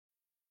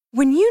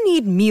When you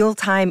need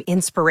mealtime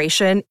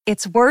inspiration,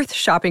 it's worth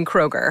shopping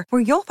Kroger,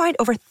 where you'll find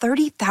over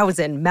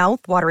 30,000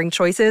 mouth-watering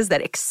choices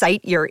that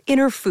excite your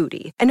inner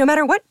foodie. And no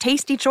matter what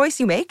tasty choice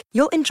you make,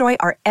 you'll enjoy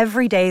our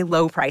everyday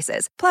low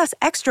prices, plus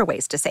extra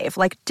ways to save,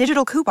 like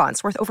digital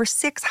coupons worth over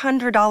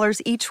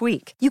 $600 each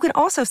week. You can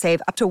also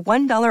save up to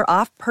 $1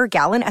 off per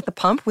gallon at the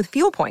pump with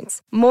fuel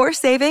points. More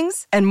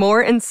savings and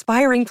more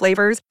inspiring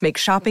flavors make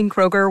shopping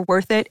Kroger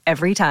worth it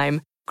every time.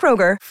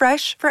 Kroger,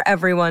 fresh for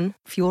everyone.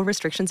 Fuel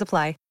restrictions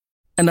apply.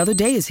 Another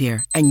day is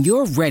here, and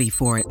you're ready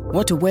for it.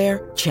 What to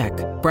wear? Check.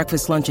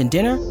 Breakfast, lunch, and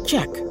dinner?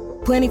 Check.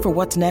 Planning for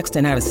what's next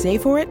and how to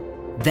save for it?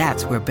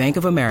 That's where Bank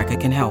of America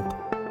can help.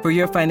 For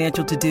your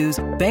financial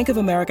to-dos, Bank of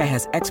America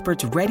has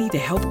experts ready to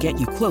help get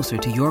you closer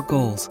to your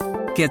goals.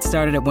 Get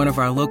started at one of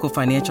our local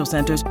financial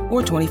centers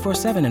or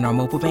 24/7 in our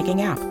mobile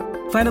banking app.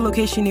 Find a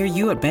location near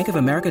you at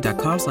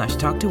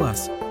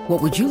bankofamerica.com/talktous.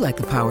 What would you like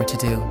the power to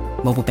do?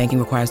 Mobile banking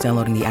requires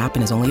downloading the app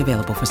and is only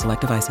available for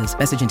select devices.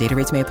 Message and data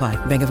rates may apply.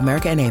 Bank of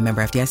America N.A.,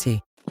 member FDIC.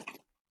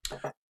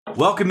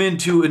 Welcome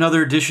into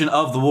another edition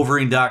of the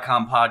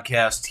Wolverine.com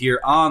podcast here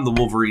on the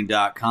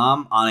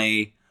Wolverine.com on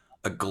a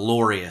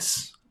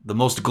glorious, the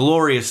most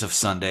glorious of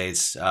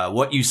Sundays.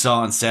 What you saw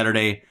on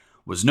Saturday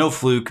was no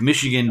fluke.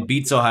 Michigan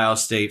beats Ohio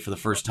State for the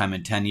first time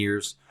in 10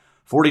 years,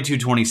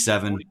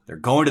 42-27. They're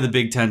going to the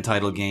Big Ten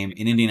title game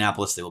in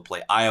Indianapolis. They will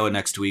play Iowa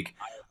next week.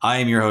 I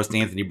am your host,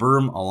 Anthony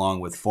Broom, along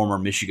with former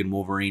Michigan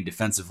Wolverine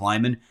defensive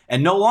lineman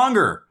and no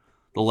longer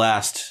the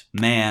last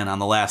man on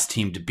the last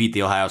team to beat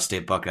the Ohio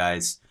State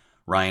Buckeyes,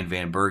 Ryan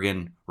Van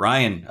Bergen.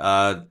 Ryan,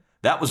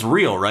 that was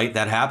real, right?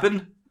 That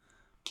happened?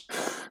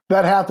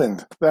 That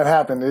happened.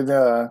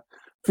 It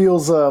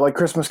feels like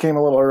Christmas came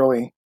a little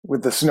early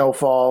with the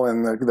snowfall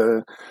and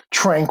the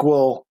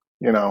tranquil,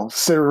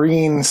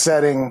 serene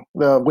setting,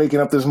 waking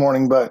up this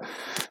morning. But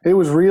it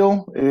was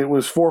real. It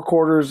was 4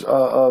 quarters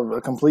of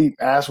a complete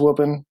ass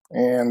whooping.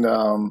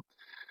 And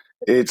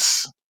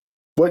it's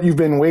what you've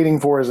been waiting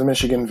for as a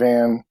Michigan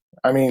fan.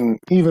 I mean,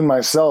 even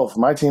myself,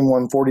 my team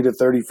won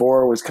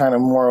 40-34, was kind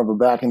of more of a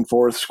back and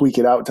forth, squeak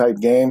it out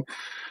type game.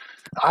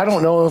 I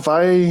don't know if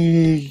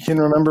I can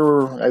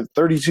remember at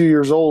 32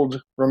 years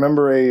old,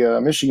 remember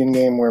a Michigan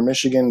game where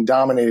Michigan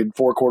dominated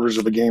 4 quarters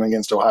of the game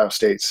against Ohio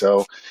State.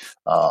 So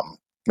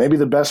maybe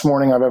the best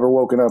morning I've ever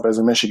woken up as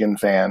a Michigan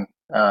fan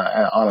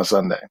on a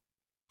Sunday.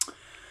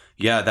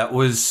 Yeah, it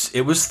was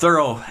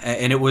thorough,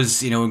 and it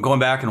was, going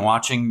back and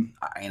watching,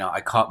 I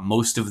caught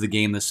most of the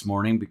game this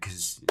morning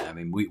because,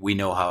 we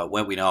know how it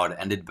went, we know how it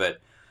ended, but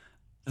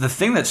the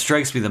thing that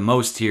strikes me the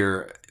most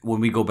here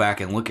when we go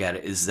back and look at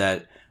it is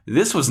that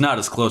this was not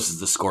as close as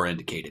the score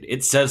indicated.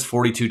 It says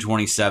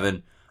 42-27,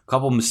 a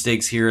couple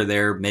mistakes here or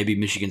there, maybe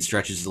Michigan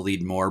stretches the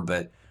lead more,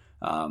 but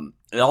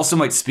it also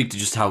might speak to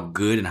just how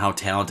good and how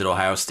talented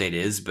Ohio State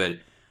is, but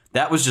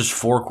that was just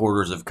 4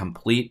 quarters of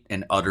complete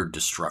and utter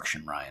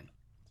destruction, Ryan.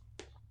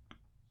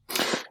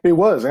 It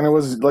was, and it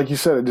was, like you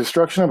said, a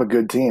destruction of a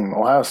good team.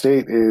 Ohio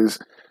State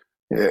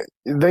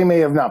they may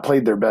have not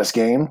played their best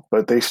game,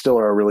 but they still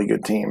are a really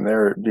good team.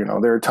 They're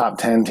a top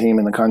 10 team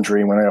in the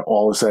country when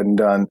all is said and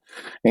done.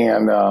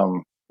 And,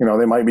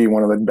 they might be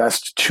one of the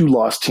best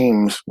 2-loss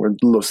teams. We're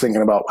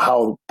thinking about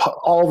how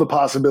all the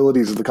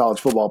possibilities of the college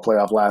football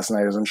playoff last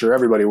night, as I'm sure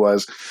everybody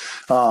was.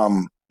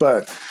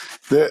 But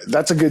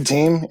that's a good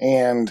team.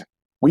 And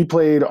we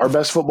played our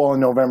best football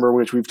in November,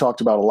 which we've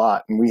talked about a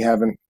lot, and we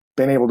haven't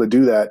been able to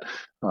do that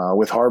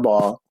with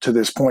Harbaugh to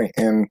this point.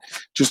 And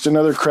just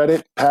another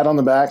pat on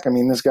the back. I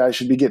mean, this guy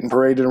should be getting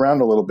paraded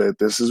around a little bit.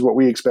 This is what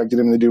we expected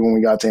him to do when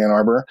we got to Ann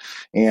Arbor.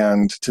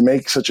 And to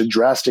make such a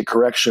drastic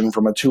correction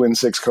from a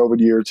 2-6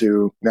 COVID year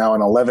to now an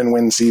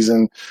 11-win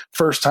season,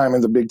 first time in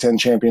the Big Ten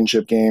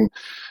championship game,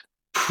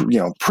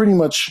 pretty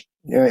much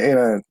in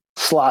a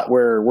slot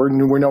where we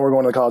know we're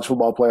going to the college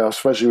football playoffs,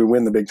 especially if we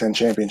win the Big Ten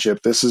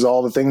championship. This is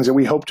all the things that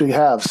we hope to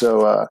have.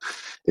 So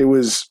it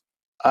was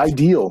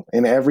ideal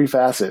in every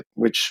facet,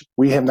 which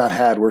we have not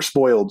had. We're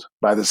spoiled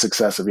by the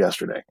success of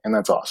yesterday, and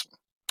that's awesome.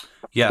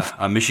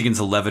 Yeah, Michigan's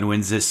 11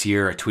 wins this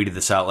year. I tweeted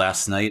this out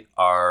last night.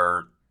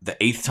 Are the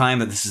 8th time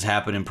that this has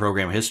happened in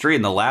program history,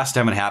 and the last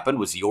time it happened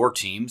was your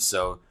team.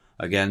 So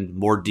again,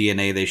 more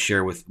DNA they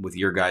share with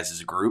your guys as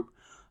a group.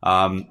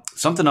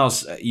 Something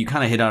else you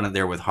kind of hit on it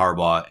there with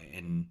Harbaugh,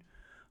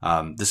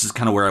 and this is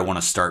kind of where I want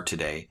to start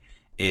today.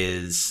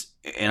 And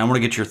I want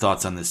to get your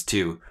thoughts on this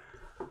too.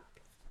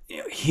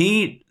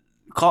 He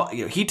took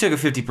a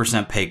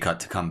 50% pay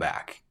cut to come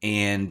back,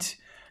 and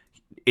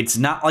it's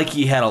not like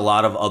he had a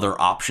lot of other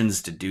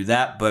options to do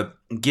that, but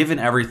given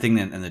everything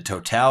and the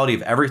totality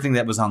of everything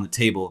that was on the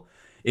table,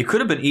 it could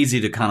have been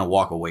easy to kind of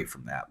walk away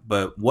from that.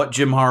 But what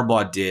Jim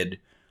Harbaugh did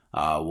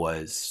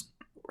was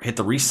hit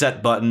the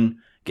reset button,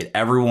 get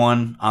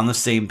everyone on the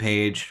same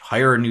page,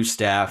 hire a new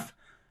staff,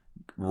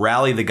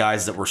 rally the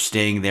guys that were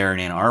staying there in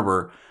Ann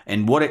Arbor,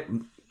 and what it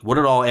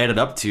all added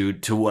up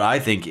to what I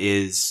think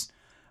is,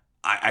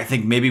 I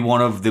think maybe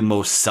one of the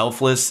most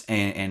selfless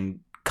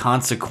and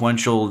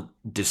consequential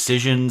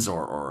decisions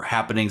or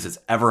happenings that's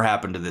ever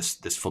happened to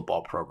this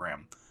football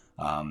program.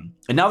 And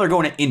now they're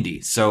going to Indy,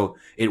 so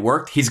it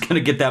worked. He's going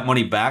to get that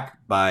money back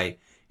by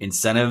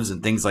incentives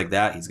and things like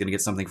that. He's going to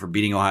get something for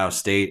beating Ohio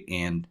State.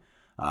 And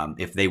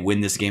if they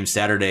win this game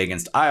Saturday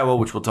against Iowa,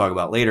 which we'll talk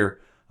about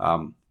later,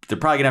 they're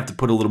probably going to have to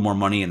put a little more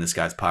money in this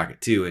guy's pocket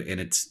too. And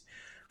it's,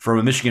 from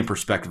a Michigan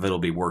perspective, it'll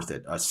be worth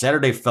it.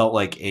 Saturday felt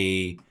like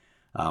a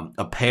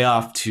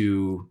payoff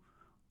to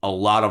a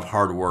lot of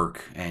hard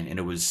work. And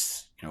it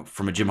was,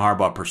 from a Jim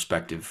Harbaugh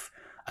perspective,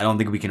 I don't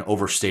think we can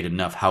overstate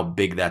enough how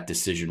big that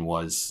decision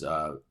was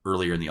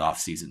earlier in the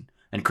offseason.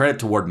 And credit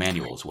to Ward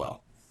Manuel as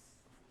well.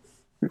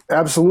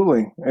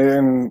 Absolutely.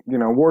 And,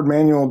 Ward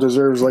Manuel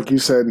deserves, like you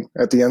said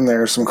at the end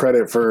there, some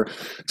credit for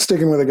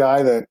sticking with a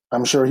guy that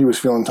I'm sure he was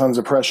feeling tons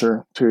of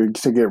pressure to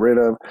get rid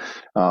of.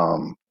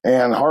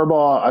 And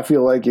Harbaugh, I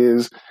feel like,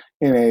 is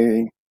in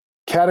a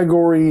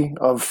category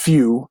of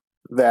few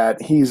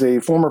that he's a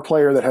former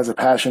player that has a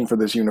passion for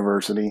this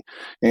university.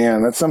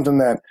 And that's something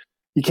that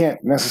you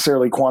can't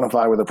necessarily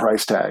quantify with a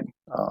price tag.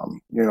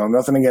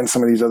 Nothing against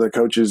some of these other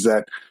coaches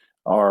that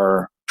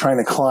are trying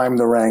to climb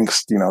the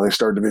ranks. They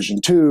start Division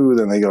II,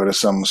 then they go to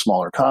some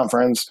smaller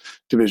conference,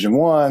 Division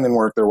I, and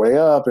work their way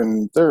up.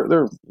 And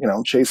they're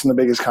chasing the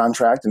biggest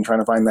contract and trying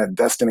to find that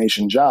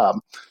destination job.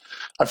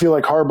 I feel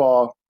like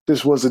Harbaugh,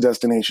 this was a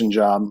destination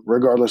job,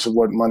 regardless of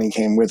what money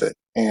came with it.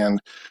 And,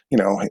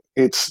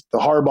 it's the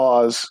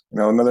Harbaughs,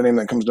 another name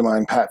that comes to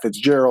mind, Pat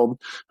Fitzgerald,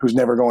 who's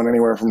never going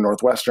anywhere from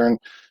Northwestern.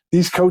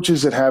 These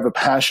coaches that have a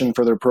passion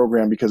for their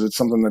program because it's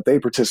something that they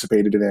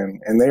participated in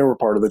and they were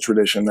part of the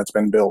tradition that's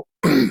been built.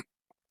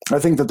 I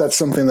think that that's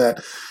something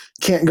that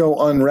can't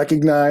go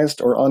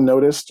unrecognized or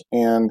unnoticed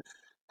and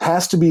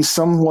has to be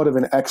somewhat of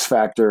an X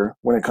factor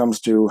when it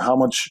comes to how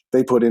much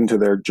they put into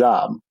their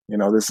job.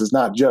 This is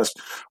not just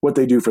what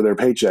they do for their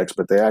paychecks,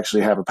 but they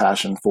actually have a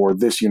passion for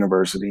this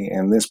university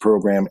and this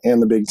program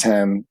and the Big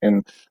Ten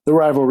and the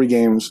rivalry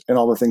games and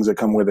all the things that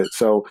come with it.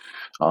 So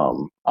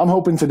I'm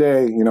hoping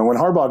today, when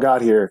Harbaugh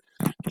got here,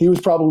 he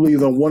was probably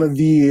one of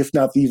the, if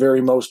not the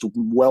very most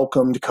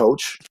welcomed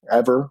coach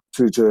ever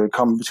to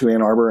come to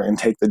Ann Arbor and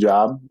take the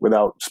job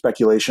without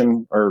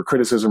speculation or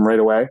criticism right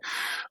away.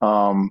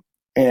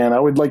 And I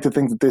would like to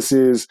think that this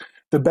is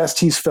the best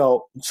he's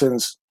felt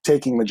since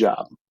taking the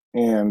job.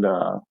 And,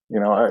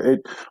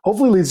 it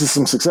hopefully leads to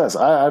some success.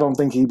 I don't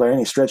think by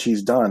any stretch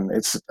he's done.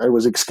 It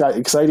was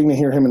exciting to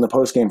hear him in the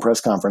post-game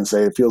press conference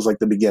say it feels like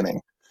the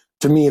beginning.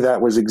 To me,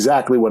 that was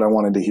exactly what I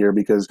wanted to hear,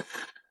 because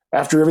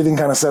after everything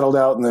kind of settled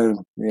out and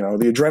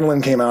the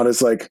adrenaline came out,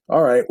 it's like,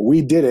 all right,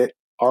 we did it.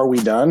 Are we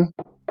done?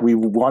 We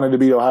wanted to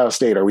beat Ohio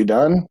State. Are we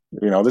done?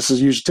 This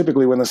is usually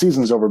typically when the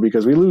season's over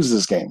because we lose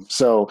this game.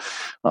 So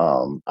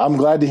I'm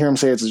glad to hear him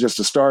say it's just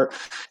a start.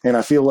 And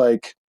I feel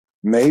like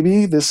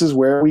maybe this is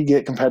where we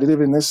get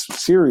competitive in this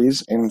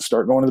series and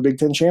start going to the Big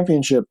Ten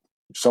championship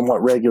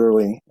somewhat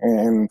regularly.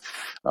 And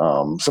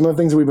some of the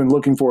things that we've been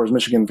looking for as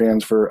Michigan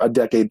fans for a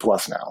decade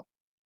plus now.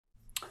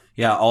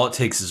 Yeah, all it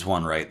takes is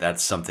one, right?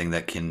 That's something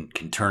that can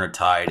turn a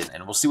tide,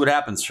 and we'll see what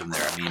happens from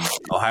there. I mean,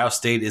 Ohio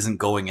State isn't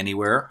going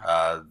anywhere.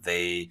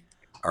 They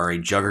are a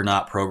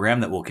juggernaut program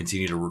that will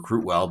continue to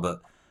recruit well,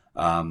 but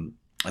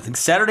I think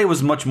Saturday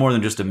was much more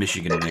than just a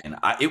Michigan win.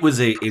 It was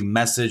a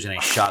message and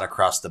a shot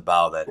across the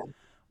bow that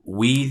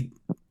we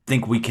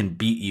think we can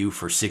beat you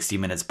for 60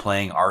 minutes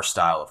playing our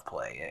style of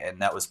play, and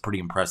that was pretty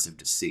impressive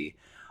to see.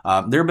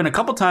 There have been a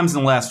couple times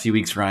in the last few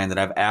weeks, Ryan, that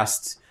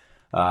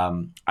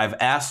I've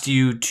asked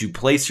you to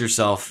place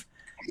yourself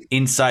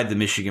inside the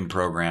Michigan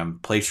program,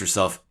 place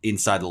yourself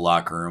inside the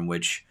locker room,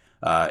 which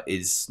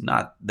is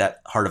not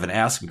that hard of an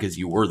ask because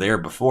you were there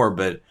before,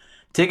 but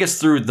take us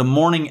through the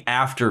morning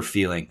after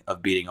feeling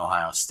of beating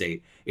Ohio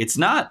State. It's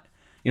not,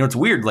 it's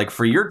weird. Like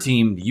for your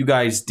team, you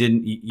guys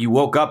you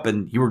woke up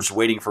and you were just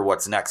waiting for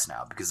what's next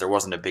now because there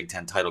wasn't a Big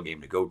Ten title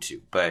game to go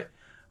to. But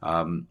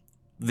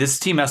this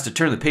team has to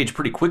turn the page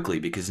pretty quickly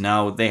because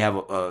now they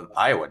have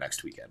Iowa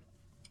next weekend.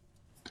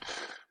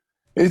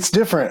 It's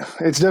different.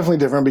 It's definitely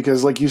different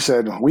because, like you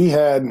said,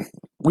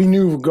 we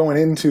knew going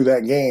into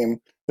that game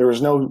there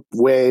was no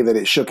way that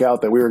it shook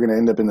out that we were going to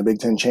end up in the Big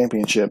Ten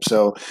championship.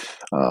 So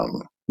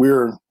we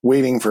were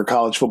waiting for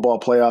college football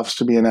playoffs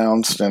to be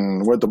announced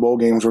and what the bowl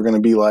games were going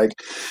to be like.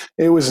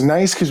 It was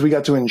nice because we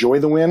got to enjoy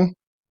the win.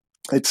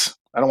 I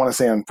don't want to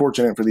say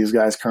unfortunate for these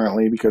guys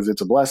currently because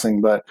it's a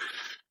blessing, but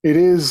it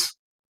is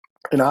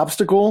an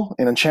obstacle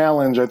and a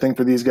challenge, I think,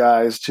 for these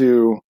guys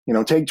to,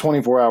 take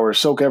 24 hours,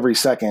 soak every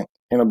second,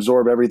 and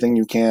absorb everything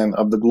you can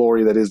of the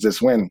glory that is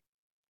this win.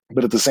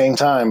 But at the same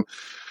time,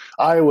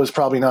 Iowa's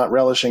probably not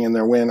relishing in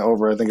their win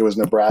over, I think it was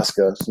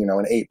Nebraska,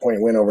 an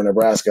 8-point win over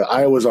Nebraska.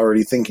 Iowa's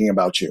already thinking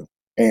about you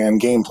and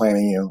game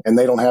planning you, and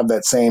they don't have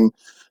that same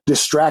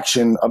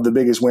distraction of the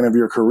biggest win of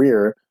your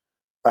career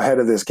ahead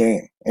of this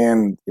game.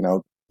 And,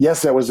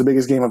 yes, that was the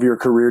biggest game of your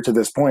career to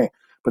this point,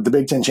 but the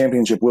Big Ten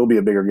championship will be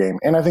a bigger game.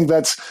 And I think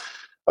that's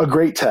a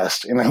great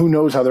test, and who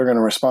knows how they're going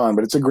to respond,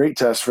 but it's a great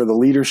test for the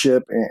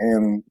leadership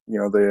and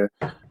the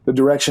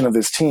direction of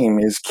this team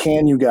is,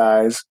 can you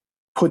guys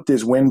put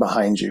this win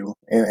behind you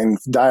and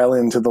dial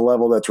into the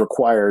level that's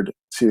required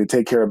to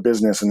take care of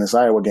business in this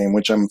Iowa game,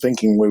 which I'm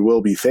thinking we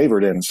will be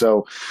favored in.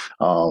 So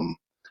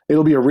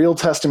it'll be a real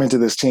testament to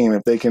this team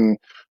if they can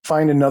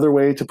find another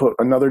way to put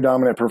another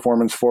dominant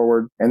performance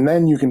forward, and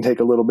then you can take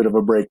a little bit of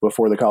a break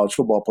before the college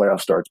football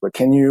playoff starts. But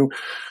can you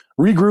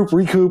regroup,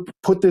 recoup,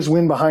 put this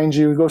win behind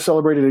you, go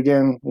celebrate it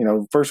again,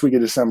 first week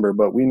of December,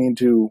 but we need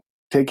to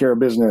take care of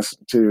business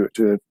to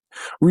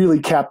really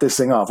cap this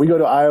thing off. We go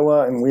to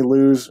Iowa and we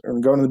lose, or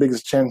go to the Big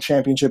Ten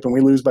championship and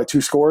we lose by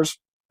 2 scores.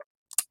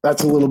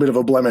 That's a little bit of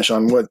a blemish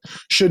on what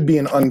should be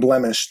an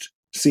unblemished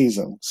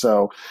season.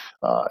 So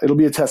it'll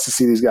be a test to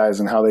see these guys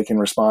and how they can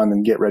respond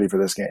and get ready for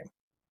this game.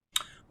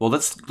 Well,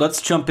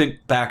 let's jump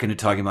back into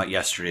talking about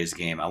yesterday's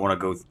game. I want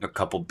to go a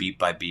couple beat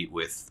by beat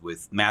with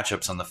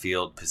matchups on the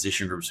field,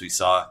 position groups we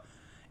saw.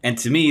 And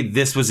to me,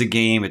 this was a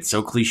game, it's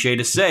so cliche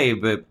to say,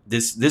 but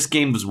this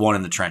game was won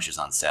in the trenches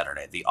on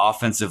Saturday. The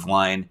offensive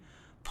line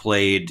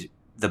played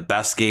the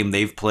best game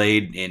they've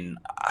played in,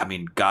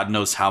 God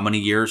knows how many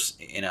years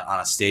on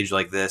a stage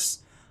like this.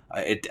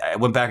 I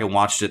went back and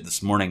watched it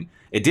this morning.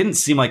 It didn't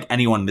seem like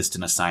anyone missed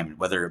an assignment,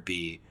 whether it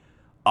be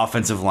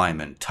offensive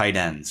linemen, tight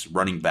ends,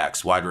 running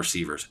backs, wide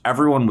receivers.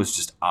 Everyone was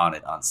just on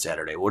it on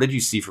Saturday. What did you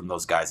see from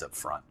those guys up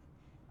front?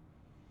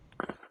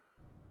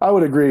 I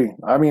would agree.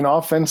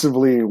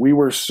 Offensively, we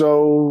were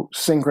so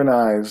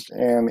synchronized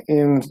and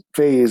in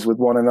phase with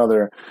one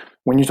another.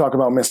 When you talk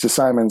about missed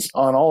assignments,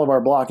 on all of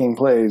our blocking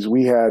plays,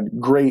 we had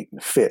great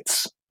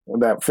fits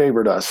that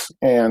favored us.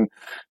 And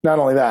not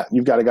only that,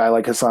 you've got a guy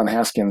like Hassan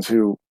Haskins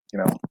who,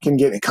 can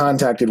get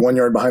contacted 1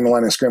 yard behind the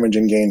line of scrimmage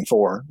and gain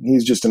 4.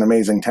 He's just an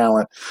amazing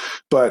talent.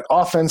 But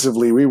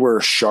offensively, we were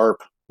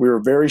sharp. We were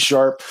very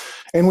sharp,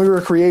 and we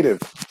were creative.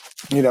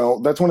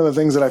 That's one of the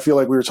things that I feel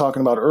like we were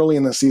talking about early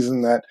in the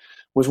season that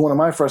was one of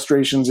my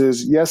frustrations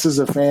is, yes, as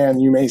a fan,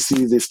 you may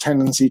see this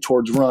tendency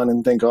towards run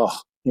and think,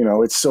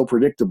 it's so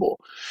predictable.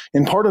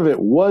 And part of it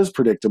was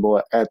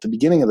predictable at the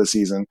beginning of the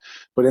season.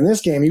 But in this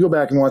game, you go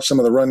back and watch some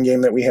of the run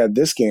game that we had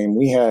this game.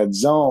 We had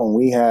zone.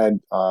 We had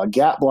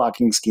gap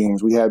blocking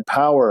schemes. We had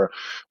power.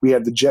 We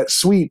had the jet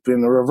sweep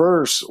in the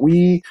reverse.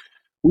 We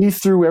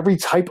threw every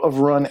type of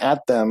run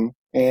at them,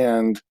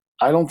 and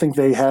I don't think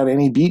they had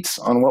any beats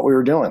on what we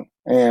were doing.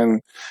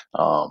 And,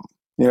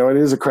 it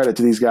is a credit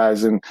to these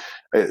guys, and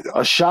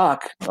a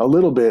shock a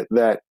little bit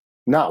that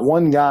not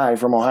one guy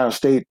from Ohio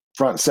State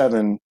front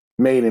seven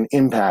made an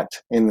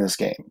impact in this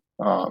game.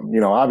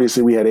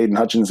 Obviously we had Aiden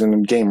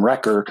Hutchinson, game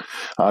wrecker.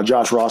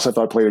 Josh Ross, I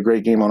thought, played a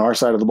great game on our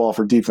side of the ball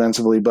for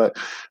defensively, but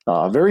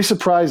very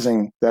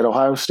surprising that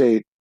Ohio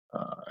State,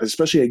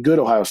 especially a good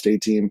Ohio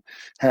State team,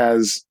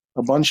 has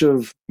a bunch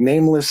of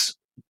nameless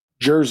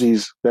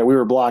jerseys that we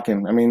were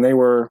blocking. They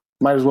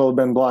might as well have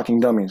been blocking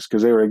dummies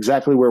because they were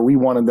exactly where we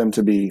wanted them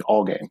to be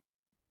all game.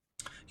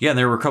 Yeah,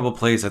 there were a couple of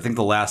plays. I think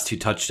the last 2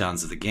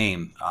 touchdowns of the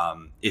game,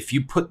 if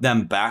you put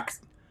them back,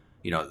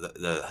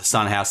 the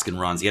Hassan Haskins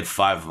runs, he had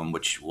 5 of them,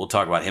 which we'll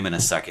talk about him in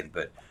a second.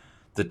 But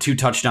the 2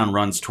 touchdown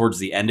runs towards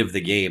the end of the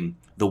game,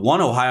 the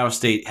one Ohio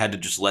State had to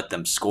just let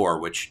them score,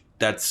 which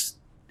that's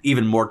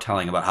even more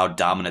telling about how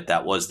dominant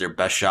that was. Their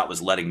best shot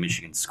was letting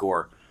Michigan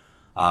score.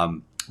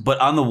 But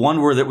on the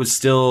one where that was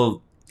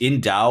still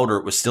in doubt or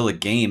it was still a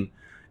game,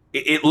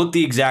 it looked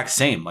the exact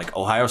same. Like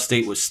Ohio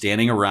State was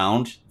standing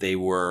around. They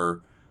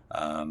were,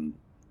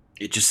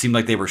 it just seemed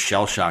like they were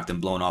shell-shocked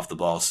and blown off the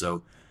ball.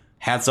 So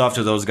hats off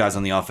to those guys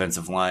on the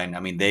offensive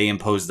line. They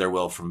imposed their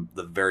will from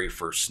the very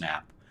first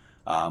snap.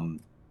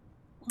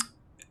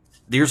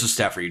 Here's a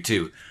stat for you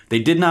too.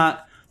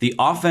 The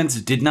offense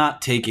did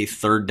not take a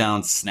third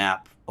down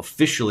snap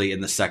officially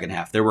in the second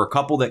half. There were a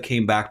couple that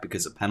came back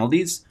because of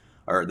penalties,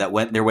 or that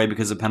went their way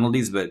because of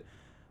penalties, but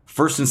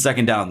first and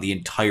second down the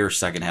entire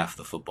second half of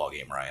the football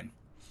game, Ryan.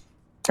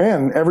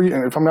 And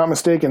if I'm not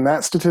mistaken,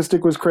 that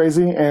statistic was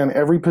crazy. And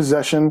every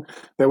possession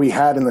that we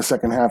had in the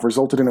second half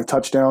resulted in a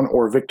touchdown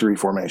or victory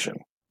formation.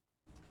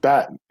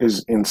 That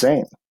is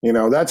insane.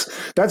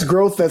 That's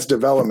growth, that's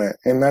development.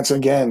 And that's,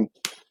 again,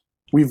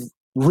 we've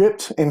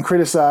ripped and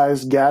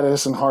criticized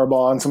Gaddis and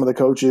Harbaugh and some of the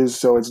coaches.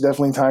 So it's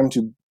definitely time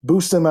to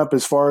boost them up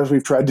as far as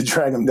we've tried to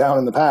drag them down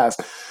in the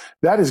past.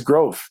 That is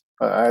growth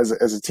as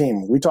a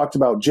team. We talked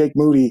about Jake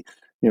Moody.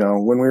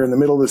 When we were in the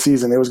middle of the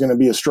season, it was going to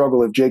be a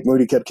struggle if Jake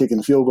Moody kept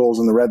kicking field goals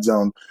in the red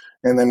zone.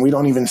 And then we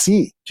don't even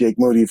see Jake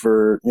Moody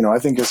for, I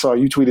think I saw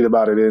you tweeted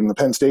about it in the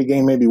Penn State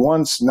game maybe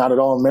once, not at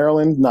all in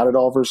Maryland, not at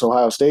all versus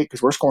Ohio State,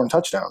 because we're scoring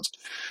touchdowns.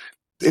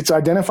 It's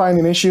identifying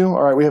an issue.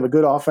 All right, we have a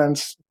good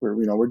offense.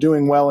 We're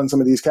doing well in some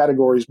of these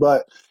categories,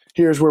 but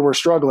here's where we're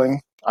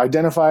struggling.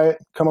 Identify it,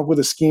 come up with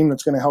a scheme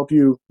that's going to help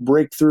you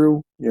break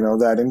through,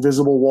 that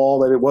invisible wall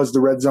that it was the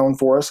red zone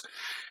for us.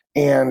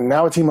 And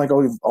now a team like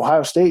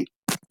Ohio State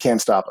can't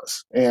stop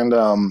us. And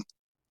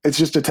it's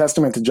just a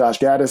testament to Josh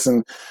Gaddis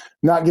and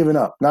not giving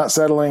up, not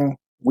settling.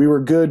 We were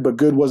good, but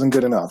good wasn't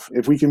good enough.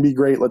 If we can be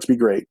great, let's be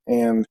great.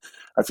 And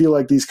I feel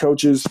like these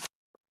coaches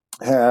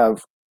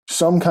have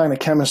some kind of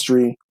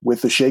chemistry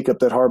with the shakeup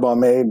that Harbaugh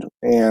made.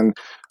 And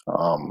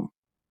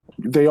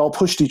they all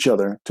pushed each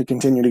other to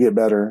continue to get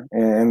better.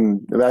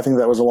 And I think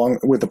that was along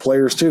with the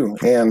players too.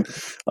 And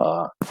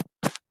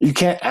you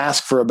can't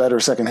ask for a better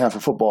second half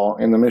of football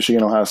in the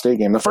Michigan-Ohio State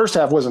game. The first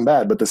half wasn't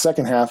bad, but the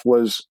second half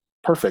was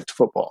perfect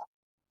football.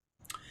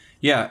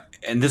 Yeah,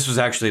 and this was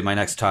actually my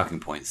next talking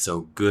point.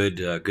 So good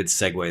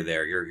segue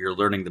there. You're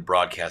learning the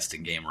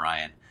broadcasting game,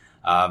 Ryan.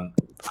 Um,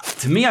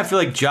 to me, I feel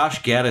like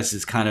Josh Gaddis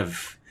is kind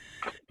of,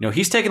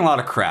 he's taken a lot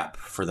of crap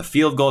for the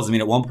field goals. I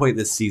mean, at one point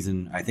this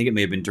season, I think it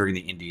may have been during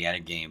the Indiana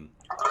game,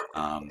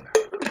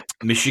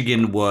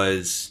 Michigan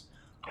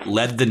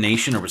led the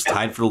nation, or was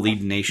tied for the lead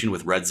in the nation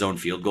with red zone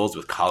field goals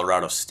with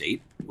Colorado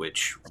State,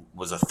 which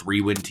was a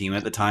 3-win team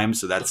at the time.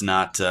 So that's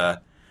not a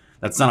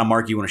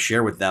mark you want to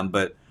share with them.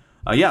 But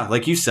yeah,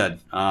 like you said,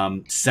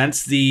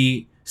 since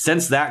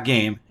that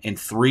game and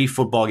 3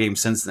 football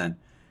games since then,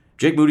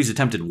 Jake Moody's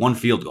attempted 1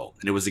 field goal,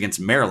 and it was against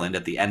Maryland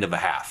at the end of a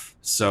half.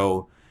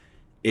 So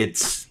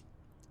it's,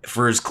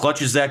 for as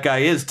clutch as that guy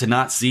is, to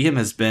not see him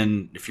has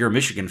been, if you're a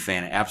Michigan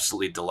fan,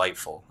 absolutely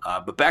delightful.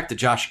 But back to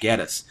Josh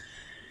Gaddis.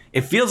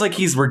 It feels like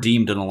he's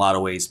redeemed in a lot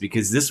of ways,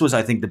 because this was,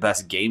 I think, the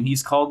best game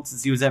he's called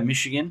since he was at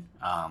Michigan.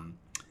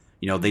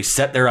 They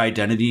set their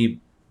identity,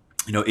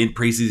 in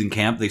preseason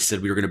camp. They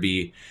said we were going to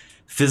be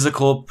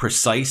physical,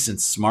 precise, and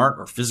smart,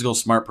 or physical,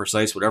 smart,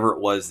 precise, whatever it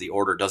was. The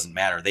order doesn't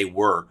matter. They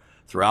were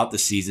throughout the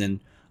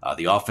season.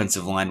 The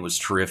offensive line was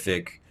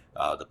terrific.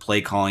 The play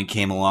calling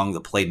came along.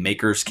 The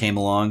playmakers came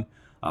along.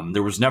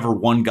 There was never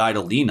one guy to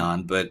lean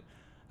on, but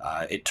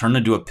it turned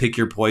into a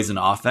pick-your-poison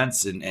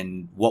offense,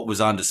 and what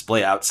was on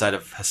display outside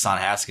of Hassan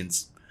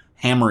Haskins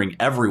hammering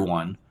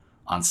everyone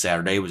on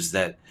Saturday was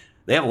that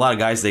they have a lot of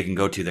guys they can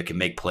go to that can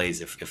make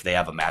plays if they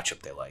have a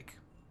matchup they like.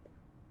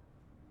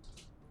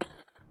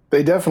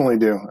 They definitely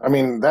do. I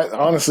mean, that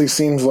honestly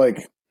seems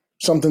like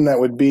something that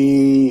would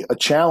be a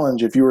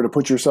challenge if you were to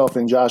put yourself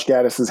in Josh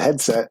Gaddis's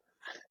headset,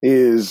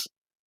 is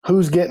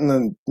who's getting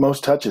the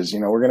most touches.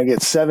 We're going to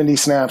get 70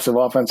 snaps of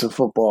offensive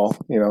football,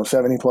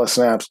 70-plus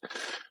snaps.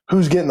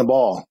 Who's getting the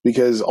ball?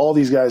 Because all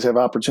these guys have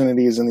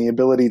opportunities and the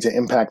ability to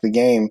impact the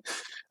game.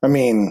 I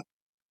mean,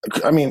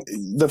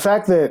 the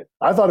fact that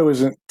I thought it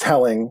was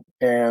telling,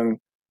 and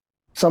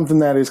something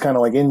that is kind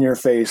of like in your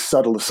face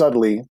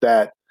subtly,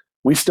 that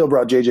we still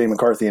brought J.J.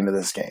 McCarthy into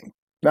this game.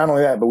 Not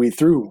only that, but we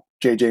threw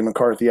J.J.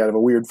 McCarthy out of a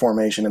weird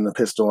formation in the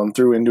pistol and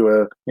threw into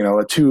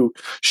a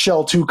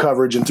 2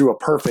 coverage and threw a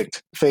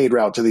perfect fade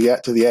route to the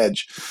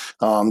edge.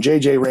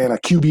 J.J. ran a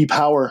QB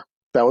power.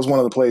 That was one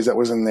of the plays that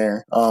was in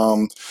there.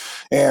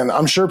 And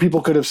I'm sure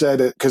people could have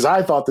said it, because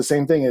I thought the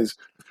same thing. As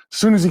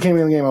soon as he came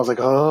in the game, I was like,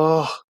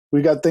 oh,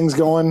 we got things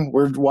going.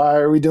 Why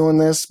are we doing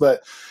this?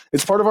 But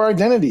it's part of our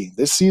identity.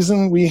 This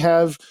season, we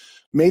have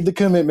made the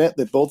commitment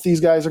that both these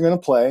guys are going to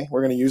play.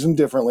 We're going to use them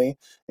differently.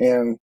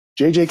 And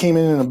JJ came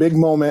in a big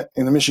moment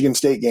in the Michigan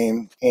State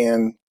game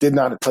and did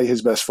not play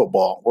his best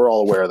football. We're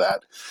all aware of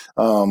that.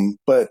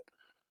 But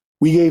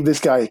we gave this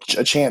guy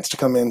a chance to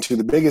come into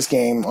the biggest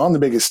game on the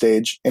biggest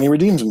stage, and he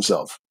redeems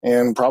himself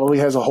and probably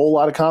has a whole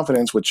lot of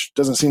confidence, which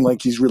doesn't seem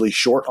like he's really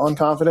short on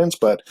confidence,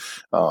 but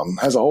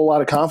has a whole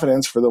lot of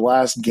confidence for the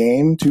last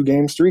game, 2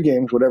 games, 3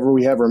 games, whatever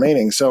we have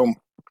remaining. So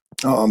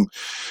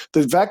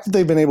the fact that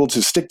they've been able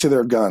to stick to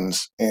their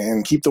guns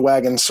and keep the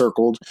wagon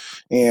circled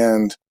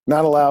and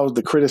not allow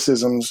the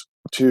criticisms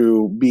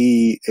to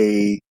be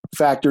a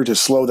factor to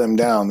slow them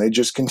down, they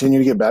just continue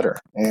to get better.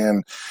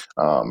 And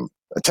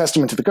a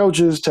testament to the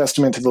coaches,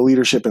 testament to the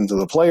leadership and to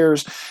the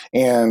players,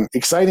 and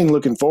exciting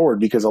looking forward,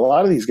 because a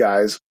lot of these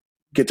guys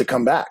get to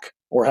come back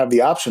or have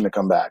the option to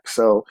come back.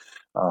 So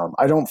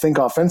I don't think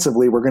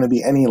offensively we're going to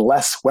be any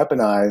less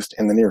weaponized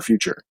in the near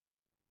future.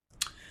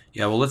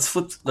 Yeah, well, let's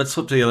flip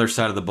to the other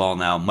side of the ball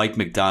now. Mike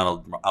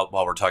Macdonald,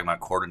 while we're talking about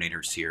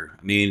coordinators here.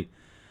 I mean,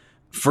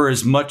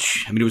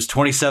 it was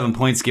 27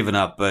 points given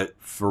up, but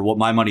for what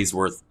my money's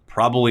worth,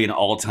 probably an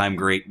all-time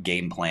great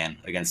game plan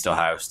against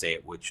Ohio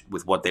State,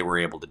 with what they were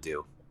able to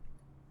do.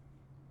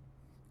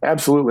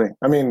 Absolutely.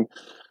 I mean,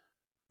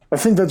 I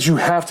think that you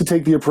have to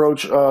take the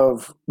approach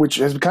of, which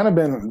has kind of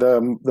been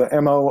the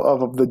MO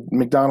of the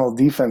McDonald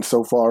defense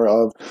so far,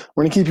 of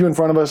we're going to keep you in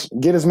front of us,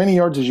 get as many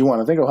yards as you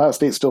want. I think Ohio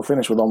State still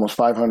finished with almost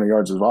 500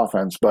 yards of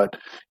offense, but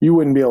you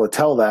wouldn't be able to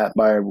tell that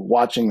by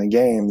watching the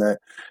game.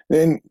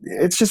 And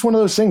it's just one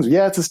of those things.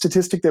 Yeah, it's a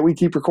statistic that we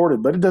keep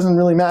recorded, but it doesn't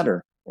really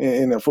matter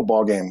in a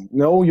football game.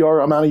 No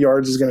amount of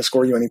yards is going to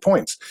score you any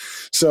points.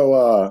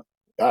 So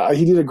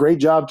he did a great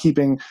job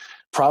keeping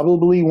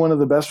probably one of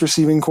the best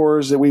receiving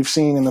corps that we've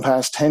seen in the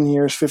past 10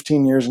 years,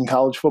 15 years in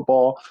college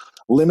football,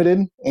 limited,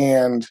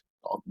 and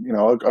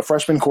a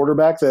freshman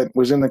quarterback that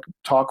was in the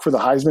talk for the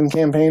Heisman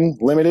campaign,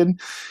 limited.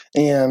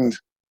 And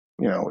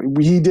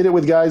he did it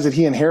with guys that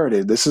he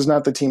inherited. This is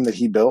not the team that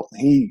he built.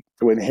 He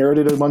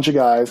inherited a bunch of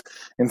guys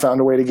and found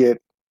a way to get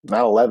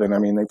not 11. I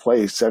mean, they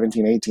play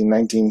 17, 18,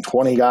 19,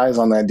 20 guys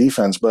on that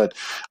defense, but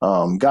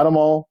got them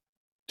all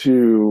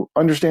to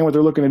understand what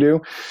they're looking to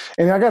do.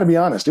 And I got to be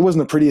honest, it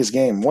wasn't the prettiest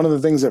game. One of the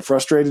things that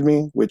frustrated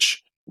me,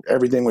 which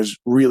everything was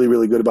really,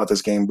 really good about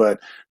this game, but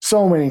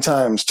so many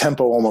times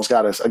tempo almost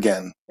got us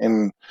again.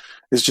 And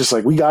it's just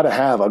like, we got to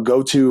have a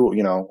go-to,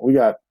 we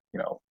got,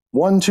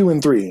 1, 2,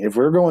 and 3. If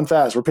we're going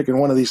fast, we're picking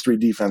one of these 3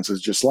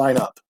 defenses, just line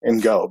up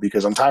and go,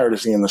 because I'm tired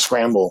of seeing the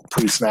scramble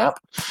pre-snap.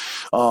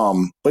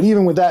 But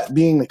even with that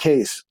being the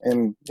case,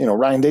 and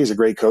Ryan Day's a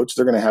great coach,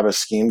 they're going to have us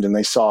schemed, and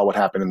they saw what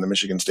happened in the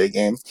Michigan State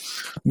game.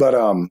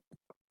 But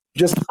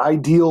just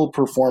ideal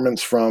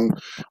performance from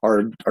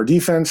our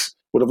defense.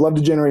 Would have loved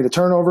to generate a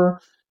turnover.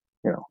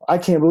 I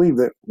can't believe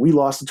that we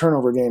lost the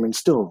turnover game and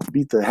still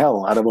beat the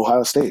hell out of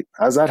Ohio State.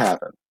 How's that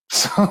happen?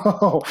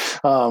 So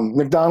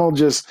McDonald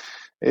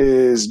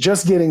is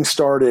just getting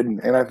started,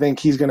 and I think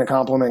he's going to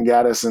complement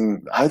Gaddis,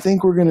 and I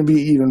think we're going to be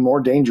even more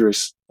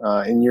dangerous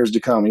in years to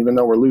come, even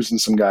though we're losing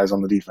some guys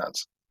on the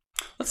defense.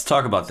 Let's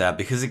talk about that,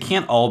 because it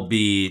can't all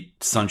be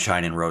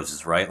sunshine and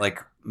roses, right? Like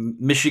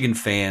Michigan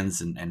fans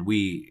and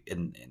we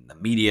in the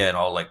media and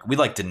all, we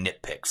like to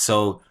nitpick.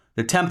 So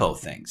the tempo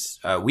things,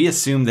 we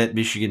assume that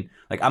Michigan,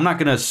 I'm not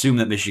going to assume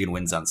that Michigan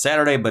wins on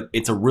Saturday, but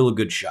it's a really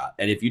good shot.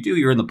 And if you do,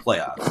 you're in the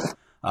playoffs.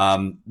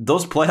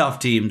 Those playoff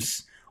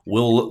teams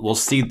will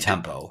see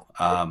tempo.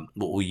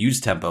 Will use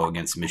tempo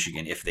against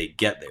Michigan if they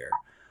get there.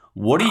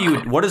 What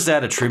is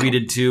that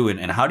attributed to,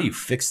 and how do you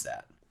fix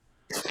that?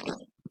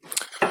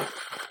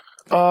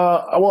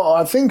 Well,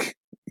 I think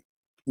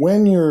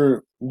when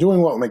you're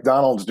doing what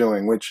McDonald's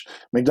doing, which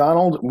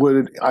McDonald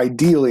would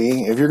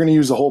ideally, if you're going to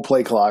use the whole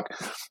play clock,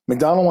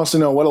 McDonald wants to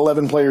know what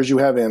 11 players you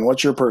have in,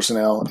 what's your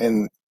personnel,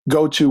 and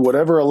go to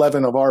whatever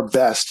 11 of our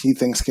best he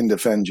thinks can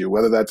defend you,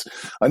 whether that's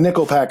a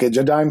nickel package,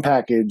 a dime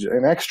package,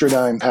 an extra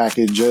dime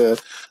package, a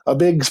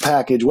bigs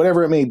package,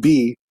 whatever it may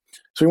be.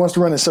 So he wants to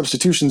run his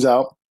substitutions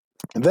out.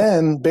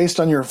 Then, based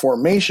on your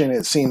formation,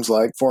 it seems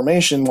like,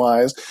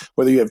 formation-wise,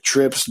 whether you have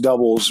trips,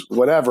 doubles,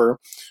 whatever,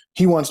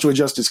 he wants to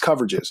adjust his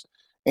coverages.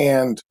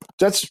 And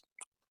that's,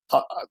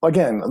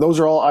 again, those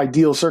are all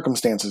ideal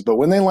circumstances. But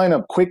when they line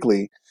up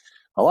quickly,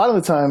 a lot of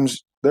the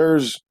times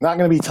there's not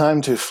going to be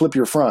time to flip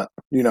your front.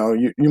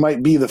 You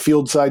might be the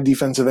field side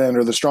defensive end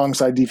or the strong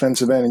side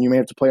defensive end, and you may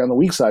have to play on the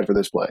weak side for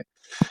this play.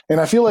 And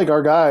I feel like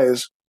our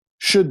guys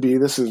should be,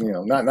 this is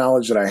not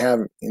knowledge that I have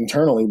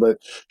internally, but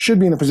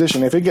should be in a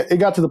position. If it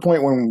got to the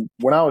point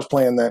when I was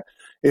playing that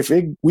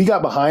we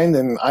got behind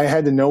and I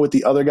had to know what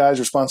the other guys'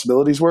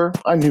 responsibilities were,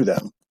 I knew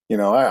them.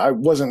 I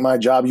wasn't my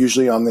job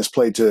usually on this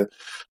play to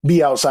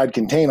be outside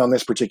contain on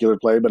this particular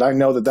play, but I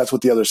know that that's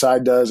what the other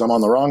side does. I'm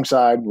on the wrong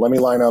side. Let me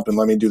line up and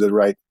let me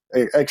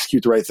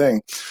execute the right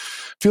thing.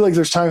 I feel like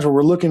there's times where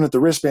we're looking at the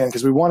wristband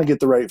because we want to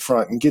get the right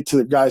front and get to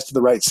the guys to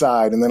the right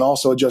side, and then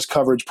also adjust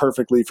coverage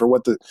perfectly for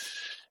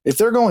if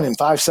they're going in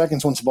 5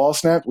 seconds once the ball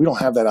snapped, we don't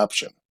have that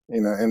option.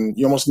 And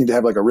you almost need to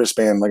have a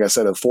wristband, like I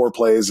said, of 4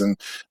 plays. And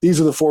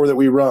these are the 4 that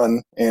we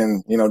run.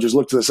 And, just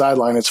look to the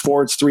sideline. It's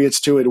 4, it's 3,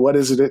 it's 2, what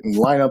is it? And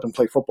line up and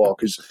play football.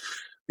 Because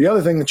the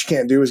other thing that you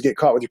can't do is get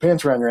caught with your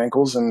pants around your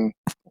ankles and,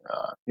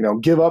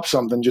 give up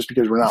something just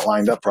because we're not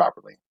lined up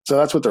properly. So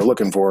that's what they're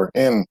looking for.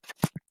 And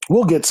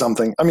we'll get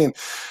something. I mean,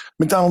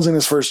 McDonald's in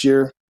his first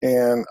year.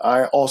 And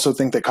I also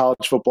think that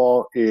college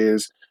football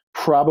is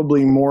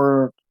probably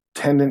more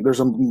there's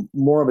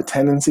more of a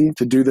tendency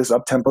to do this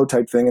up-tempo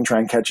type thing and try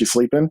and catch you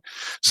sleeping.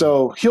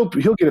 So he'll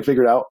get it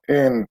figured out,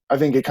 and I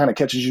think it kind of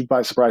catches you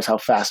by surprise how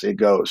fast it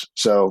goes.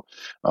 So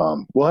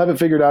we'll have it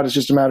figured out. It's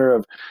just a matter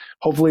of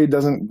hopefully it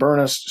doesn't burn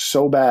us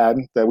so bad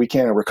that we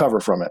can't recover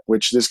from it,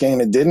 which this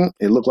game it didn't.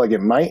 It looked like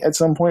it might at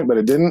some point, but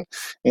it didn't.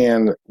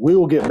 And we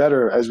will get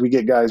better as we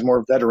get guys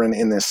more veteran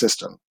in this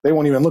system. They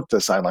won't even look to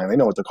the sideline. They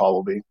know what the call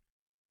will be.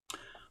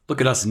 Look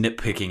at us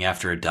nitpicking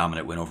after a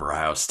dominant win over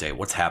Ohio State.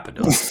 What's happened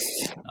to us?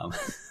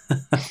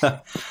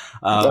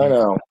 I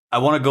know. I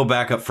want to go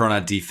back up front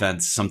on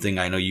defense, something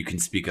I know you can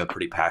speak of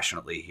pretty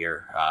passionately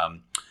here.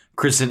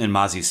 Chris Hinton and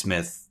Mazi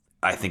Smith,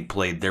 I think,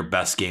 played their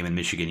best game in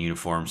Michigan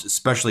uniforms,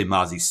 especially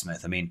Mazi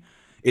Smith. I mean,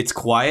 it's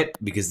quiet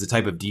because the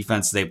type of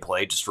defense they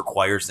play just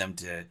requires them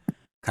to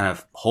kind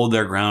of hold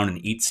their ground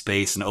and eat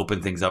space and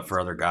open things up for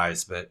other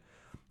guys. But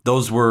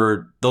those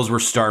were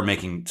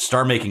star-making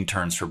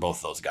turns for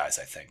both those guys,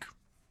 I think.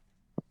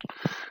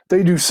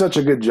 They do such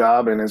a good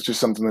job, and it's just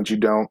something that you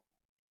don't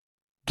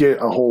get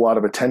a whole lot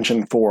of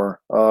attention for,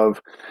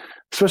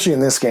 especially in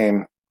this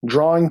game,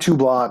 drawing 2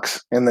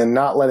 blocks and then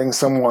not letting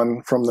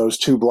someone from those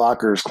 2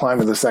 blockers climb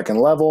to the second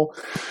level,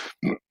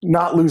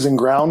 not losing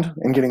ground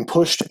and getting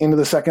pushed into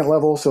the second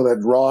level so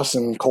that Ross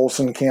and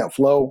Colson can't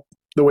flow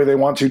the way they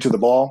want to the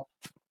ball.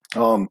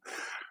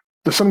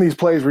 There's some of these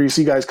plays where you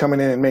see guys coming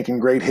in and making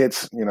great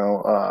hits,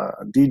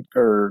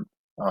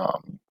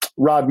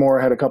 Rod Moore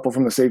had a couple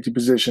from the safety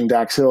position.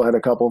 Dax Hill had a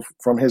couple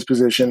from his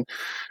position.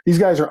 These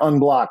guys are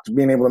unblocked,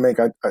 being able to make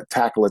a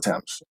tackle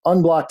attempts.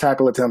 Unblocked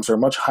tackle attempts are a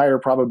much higher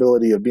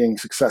probability of being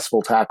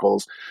successful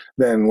tackles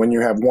than when you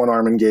have one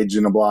arm engaged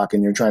in a block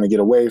and you're trying to get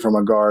away from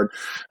a guard.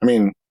 I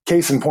mean,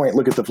 case in point,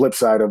 look at the flip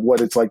side of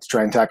what it's like to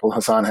try and tackle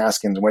Hassan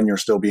Haskins when you're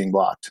still being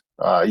blocked.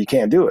 You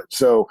can't do it.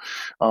 So,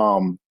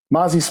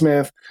 Mazi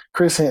Smith,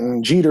 Chris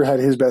Hinton, Jeter had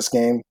his best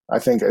game, I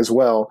think, as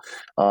well.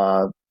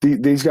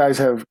 These guys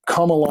have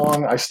come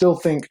along. I still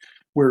think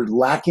we're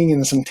lacking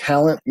in some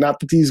talent. Not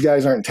that these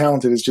guys aren't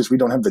talented. It's just we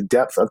don't have the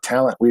depth of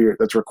talent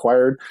that's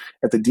required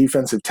at the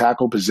defensive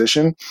tackle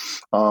position.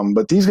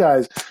 But these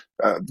guys,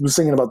 I was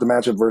thinking about the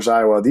matchup versus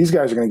Iowa. These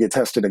guys are going to get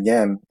tested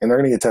again, and they're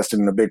going to get tested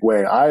in a big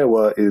way.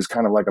 Iowa is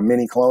kind of like a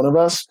mini clone of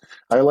us,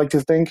 I like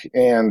to think,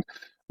 and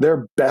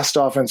their best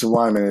offensive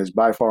lineman is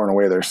by far and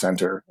away their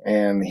center,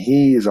 and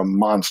he is a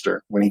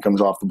monster when he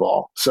comes off the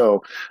ball.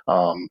 So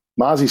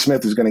Mozzie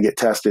Smith is going to get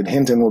tested.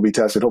 Hinton will be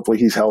tested. Hopefully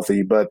he's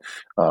healthy. But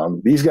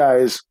these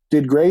guys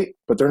did great,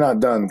 but they're not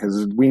done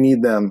because we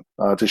need them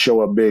to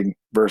show up big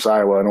versus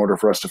Iowa in order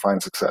for us to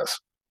find success.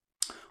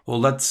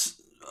 Well,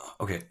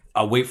 okay.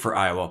 I'll wait for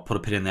Iowa. I'll put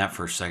a pin in that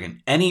for a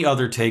second. Any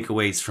other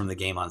takeaways from the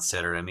game on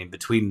Saturday? I mean,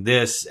 between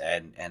this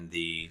and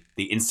the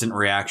instant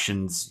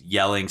reactions,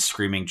 yelling,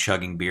 screaming,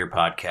 chugging beer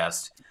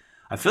podcast,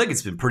 I feel like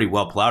it's been pretty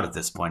well plowed at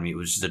this point. I mean, it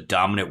was just a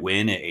dominant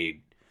win, a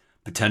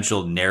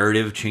potential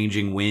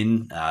narrative-changing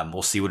win.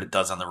 We'll see what it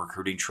does on the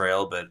recruiting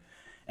trail. But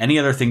any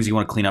other things you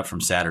want to clean up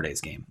from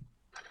Saturday's game?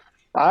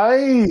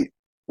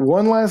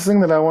 One last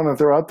thing that I want to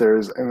throw out there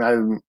is,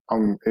 and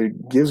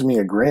it gives me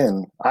a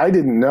grin. I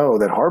didn't know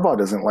that Harbaugh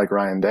doesn't like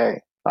Ryan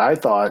Day. I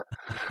thought,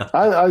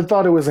 I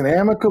thought it was an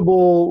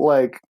amicable,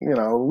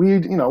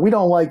 we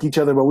don't like each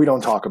other, but we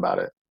don't talk about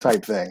it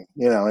type thing.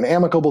 An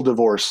amicable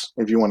divorce,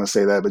 if you want to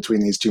say that,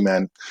 between these two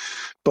men.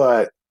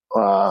 But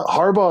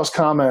Harbaugh's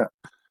comment,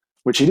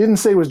 which he didn't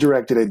say was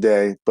directed at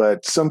Day,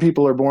 but some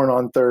people are born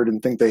on third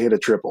and think they hit a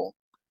triple.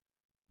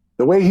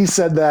 The way he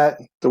said that,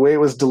 the way it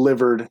was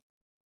delivered.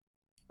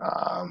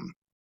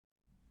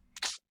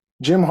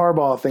 Jim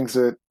Harbaugh thinks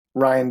that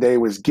Ryan Day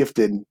was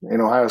gifted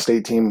an Ohio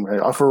State team,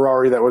 a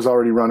Ferrari that was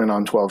already running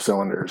on 12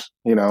 cylinders,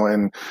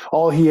 and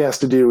all he has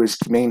to do is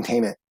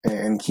maintain it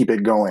and keep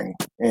it going.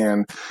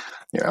 And,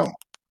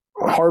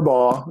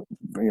 Harbaugh,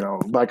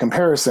 by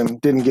comparison,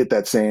 didn't get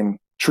that same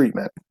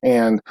treatment.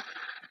 And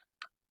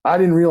I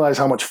didn't realize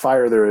how much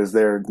fire there is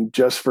there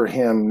just for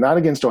him, not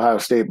against Ohio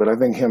State, but I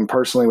think him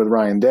personally with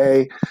Ryan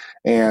Day.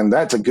 And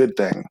that's a good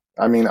thing.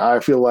 I mean, I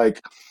feel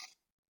like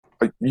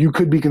you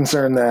could be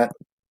concerned that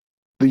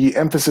the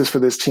emphasis for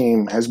this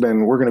team has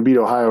been, we're going to beat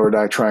Ohio or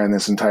die trying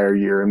this entire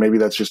year. And maybe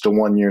that's just a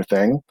 1-year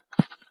thing.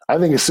 I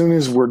think as soon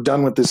as we're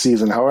done with this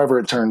season, however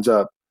it turns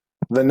up,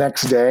 the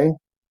next day,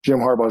 Jim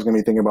Harbaugh is going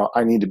to be thinking about,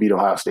 I need to beat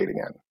Ohio State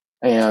again.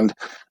 And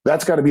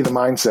that's got to be the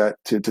mindset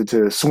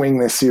to swing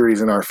this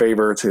series in our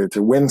favor, to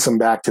win some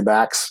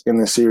back-to-backs in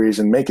this series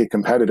and make it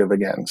competitive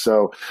again.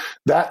 So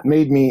that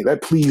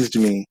pleased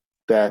me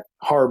that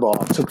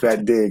Harbaugh took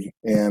that dig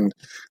and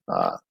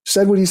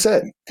said what he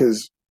said,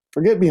 because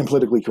forget being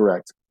politically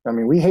correct. I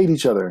mean, we hate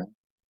each other.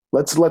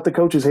 Let's let the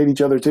coaches hate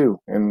each other too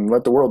and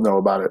let the world know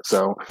about it.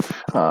 So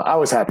I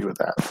was happy with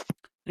that.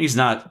 He's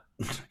not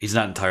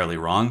entirely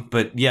wrong,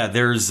 but yeah,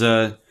 there's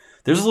a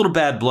little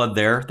bad blood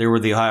there. There were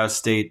the Ohio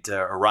State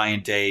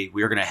Ryan Day,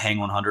 we are going to hang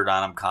 100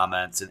 on him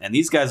comments, and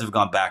these guys have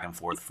gone back and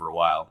forth for a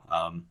while.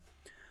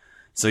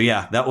 So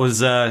yeah, that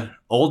was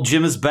old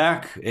Jim is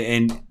back,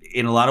 and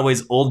in a lot of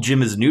ways, old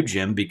Jim is new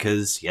Jim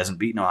because he hasn't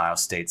beaten Ohio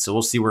State. So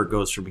we'll see where it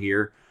goes from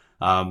here.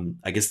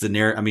 I guess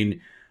the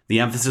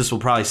emphasis will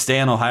probably stay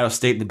on Ohio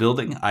State in the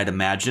building, I'd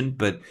imagine,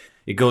 but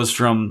it goes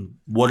from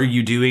what are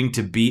you doing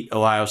to beat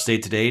Ohio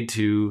State today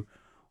to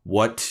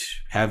what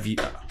have you.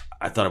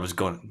 I thought I was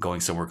going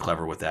somewhere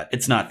clever with that.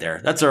 It's not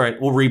there. That's all right.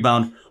 We'll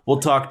rebound. We'll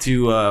talk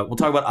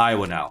about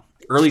Iowa now.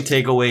 Early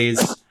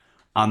takeaways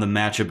on the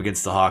matchup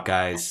against the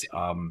Hawkeyes.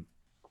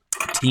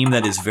 Team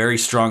that is very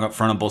strong up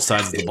front on both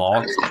sides of the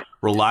ball.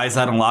 Relies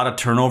on a lot of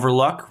turnover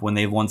luck when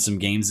they've won some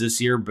games this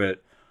year,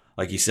 but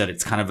like you said,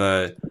 it's kind of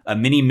a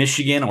mini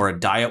Michigan or a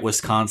diet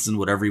Wisconsin,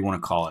 whatever you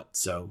want to call it.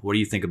 So what do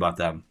you think about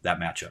that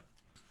matchup?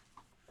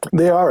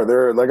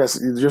 They're like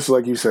just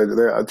like you said,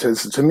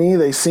 to me,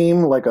 they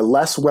seem like a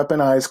less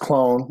weaponized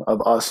clone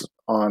of us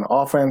on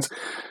offense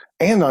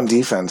and on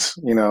defense.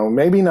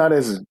 Maybe not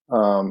as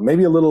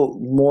maybe a little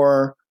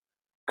more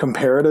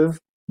comparative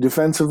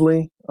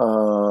defensively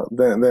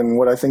than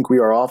what I think we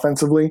are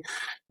offensively.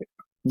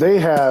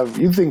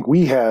 You'd think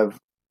we have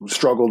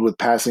struggled with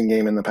passing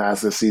game in the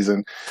past this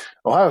season.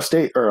 Iowa's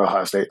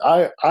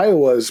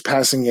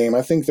passing game,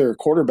 I think their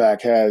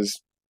quarterback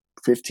has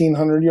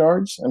 1,500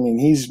 yards. I mean,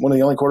 he's one of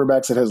the only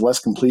quarterbacks that has less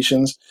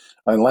completions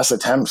and less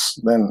attempts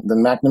than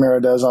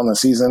McNamara does on the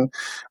season.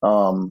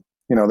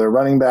 Their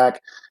running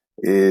back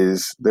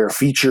is their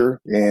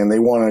feature, and they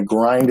want to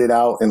grind it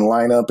out and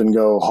line up and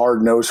go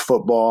hard-nosed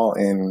football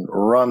and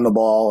run the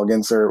ball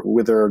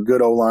with their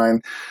good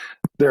O-line.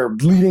 Their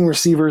leading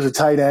receiver is a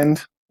tight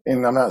end,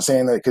 and I'm not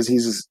saying that because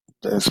he's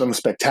some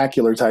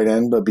spectacular tight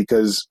end, but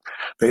because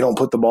they don't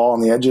put the ball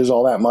on the edges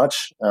all that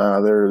much.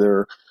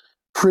 They're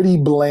pretty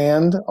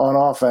bland on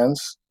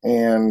offense,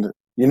 and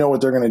you know what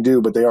they're going to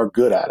do, but they are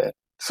good at it.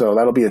 So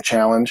that'll be a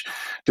challenge.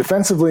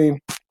 Defensively,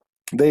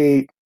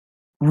 they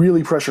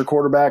really pressure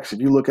quarterbacks. If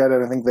you look at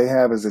it, I think they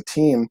have as a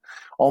team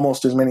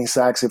almost as many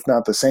sacks, if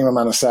not the same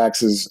amount of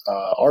sacks as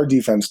our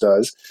defense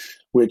does,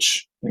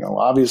 which,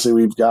 obviously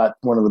we've got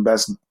one of the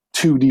best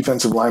 2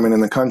 defensive linemen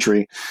in the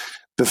country.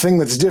 The thing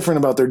that's different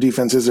about their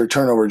defense is their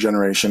turnover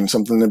generation,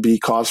 something to be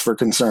cause for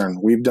concern.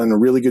 We've done a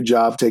really good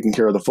job taking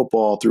care of the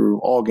football through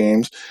all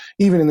games.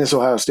 Even in this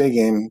Ohio State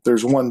game,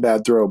 there's one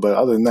bad throw, but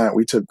other than that,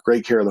 we took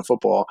great care of the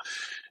football.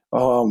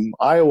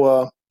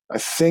 Iowa, I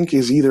think,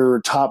 is either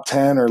top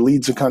 10 or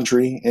leads the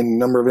country in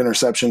number of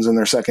interceptions in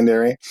their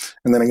secondary.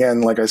 And then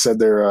again, like I said,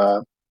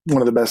 they're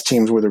one of the best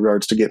teams with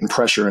regards to getting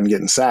pressure and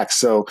getting sacks.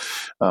 So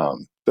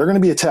they're going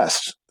to be a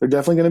test. They're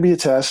definitely going to be a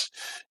test.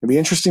 It'll be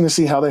interesting to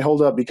see how they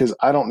hold up, because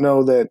I don't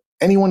know that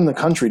anyone in the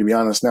country, to be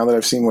honest, now that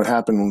I've seen what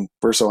happened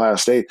versus Ohio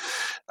State,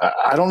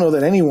 I don't know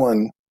that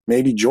anyone,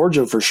 maybe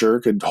Georgia for sure,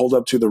 could hold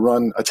up to the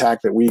run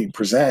attack that we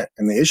present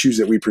and the issues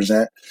that we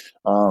present.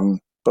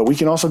 But we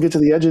can also get to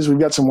the edges. We've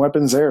got some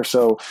weapons there.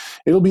 So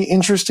it'll be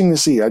interesting to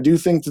see. I do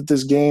think that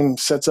this game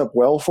sets up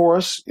well for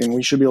us, and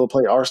we should be able to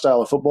play our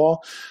style of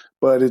football.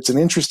 But it's an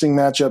interesting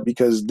matchup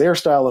because their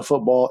style of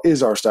football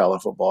is our style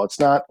of football. It's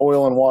not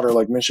oil and water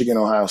like Michigan,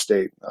 Ohio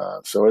State.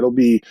 So it'll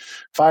be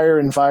fire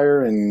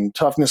and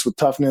toughness with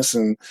toughness,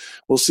 and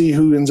we'll see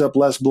who ends up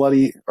less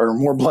bloody or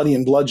more bloody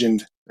and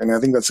bludgeoned. And I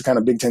think that's the kind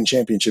of Big Ten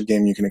championship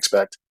game you can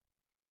expect.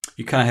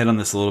 You kind of hit on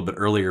this a little bit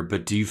earlier,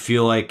 but do you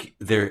feel like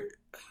they're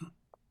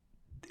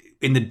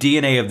in the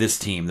DNA of this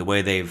team, the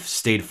way they've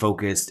stayed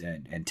focused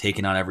and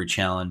taken on every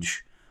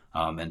challenge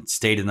and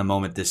stayed in the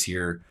moment this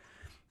year?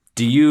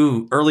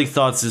 Early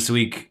thoughts this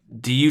week,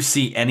 do you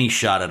see any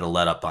shot at a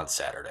let up on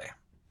Saturday?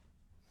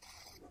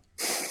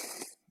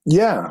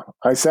 Yeah,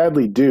 I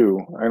sadly do.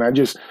 And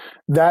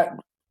that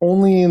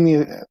only in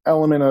the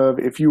element of,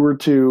 if you were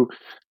to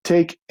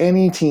take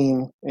any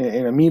team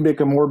in amoebic,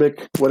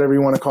 amorbic, whatever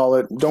you want to call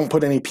it, don't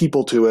put any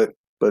people to it,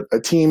 but a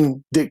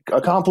team did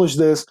accomplish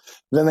this,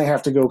 then they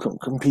have to go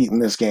compete in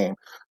this game.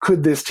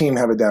 Could this team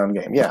have a down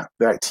game? Yeah,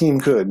 that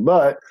team could.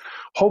 But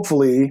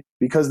hopefully,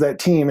 because that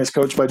team is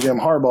coached by Jim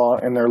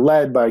Harbaugh and they're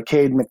led by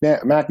Cade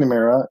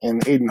McNamara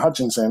and Aiden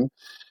Hutchinson,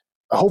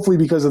 hopefully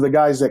because of the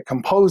guys that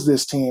compose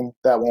this team,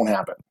 that won't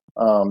happen.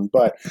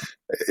 But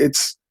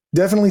it's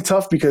definitely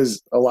tough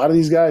because a lot of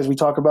these guys, we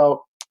talk about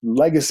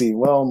legacy.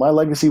 Well, my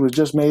legacy was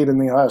just made in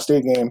the Ohio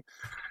State game.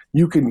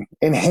 You can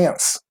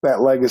enhance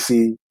that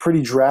legacy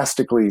pretty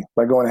drastically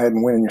by going ahead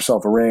and winning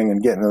yourself a ring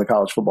and getting to the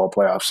college football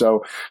playoff.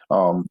 So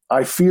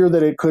I fear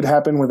that it could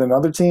happen with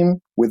another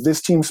team. With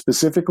this team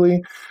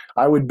specifically,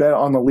 I would bet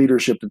on the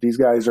leadership that these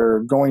guys are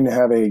going to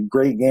have a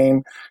great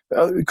game.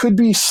 It could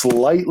be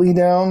slightly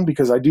down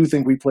because I do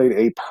think we played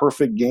a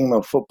perfect game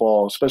of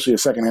football, especially a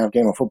second half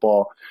game of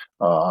football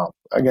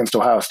against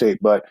Ohio State.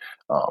 But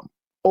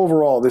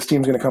overall, this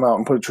team's going to come out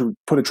and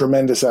put a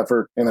tremendous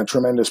effort and a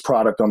tremendous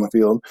product on the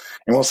field,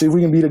 and we'll see if we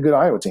can beat a good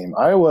Iowa team.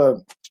 Iowa,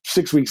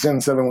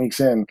 7 weeks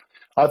in,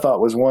 I thought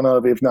was one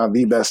of, if not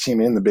the best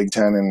team in the Big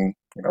Ten, and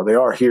they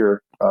are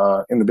here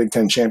in the Big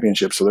Ten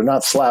championship, so they're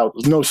not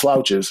no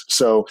slouches.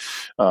 So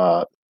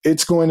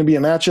it's going to be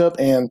a matchup,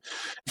 and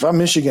if I'm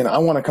Michigan, I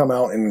want to come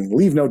out and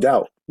leave no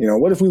doubt.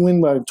 What if we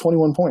win by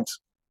 21 points?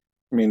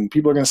 I mean,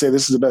 people are going to say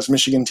this is the best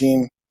Michigan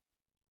team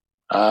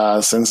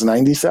since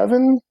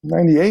 97,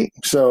 98.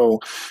 So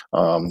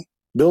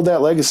build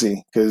that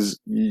legacy because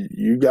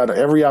you got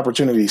every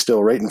opportunity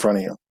still right in front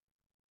of you.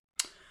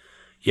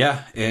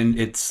 Yeah, and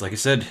it's like I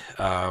said,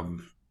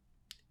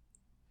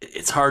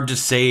 it's hard to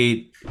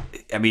say.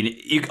 I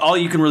mean, all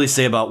you can really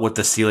say about what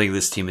the ceiling of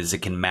this team is,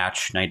 it can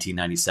match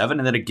 1997,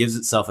 and that it gives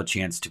itself a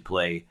chance to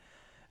play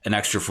an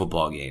extra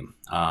football game.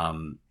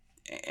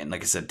 And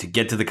like I said, to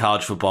get to the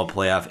college football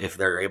playoff, if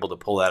they're able to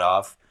pull that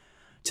off,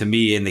 to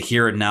me, in the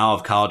here and now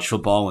of college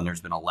football, when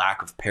there's been a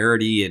lack of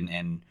parity,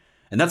 and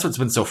that's what's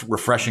been so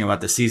refreshing about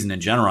the season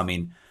in general. I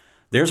mean,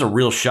 there's a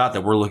real shot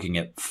that we're looking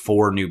at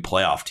 4 new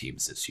playoff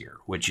teams this year,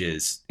 which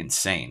is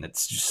insane.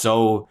 It's just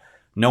so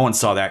no one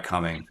saw that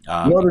coming.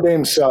 Notre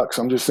Dame sucks.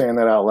 I'm just saying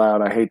that out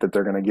loud. I hate that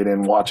they're going to get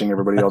in watching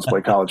everybody else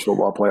play college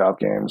football playoff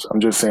games. I'm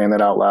just saying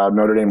that out loud.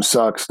 Notre Dame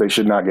sucks. They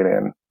should not get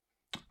in.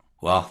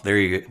 Well, there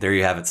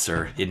you have it,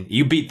 sir. And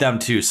you beat them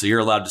too, so you're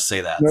allowed to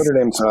say that. Notre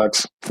Dame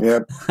sucks.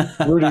 Yep.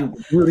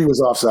 Rudy was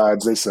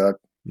offsides. They suck.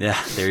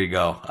 Yeah, there you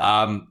go.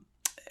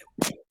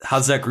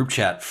 How's that group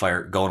chat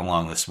fire going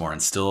along this morning?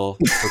 Still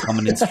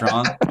coming in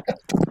strong?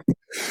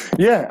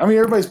 Yeah, I mean,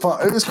 everybody's –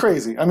 it was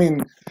crazy. I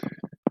mean,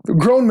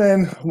 grown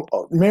men,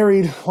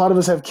 married, a lot of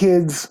us have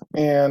kids,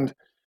 and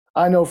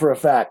I know for a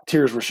fact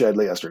tears were shed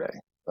yesterday.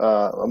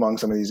 Among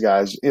some of these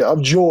guys,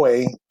 of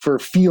joy for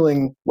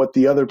feeling what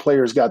the other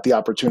players got the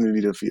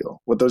opportunity to feel,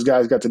 what those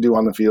guys got to do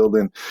on the field,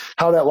 and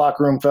how that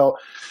locker room felt.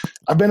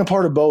 I've been a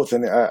part of both,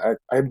 and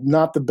I'm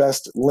not the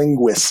best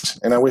linguist,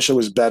 and I wish I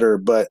was better,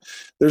 but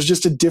there's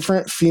just a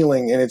different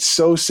feeling, and it's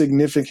so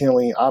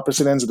significantly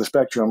opposite ends of the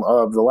spectrum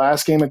of the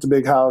last game at the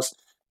Big House.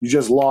 You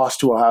just lost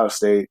to Ohio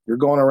State. You're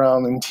going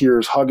around in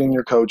tears, hugging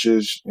your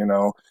coaches,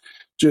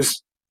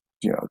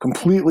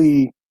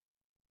 completely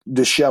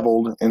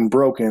disheveled and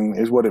broken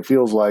is what it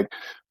feels like,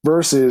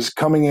 versus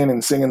coming in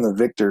and singing the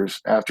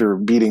victors after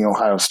beating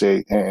Ohio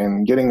State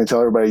and getting to tell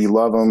everybody you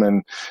love them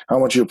and how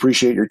much you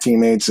appreciate your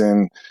teammates,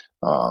 and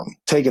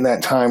taking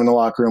that time in the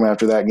locker room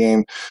after that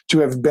game to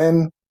have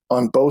been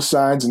on both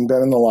sides and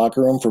been in the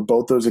locker room for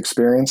both those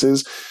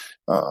experiences.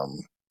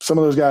 Some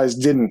of those guys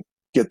didn't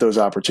get those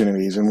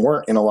opportunities and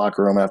weren't in a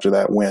locker room after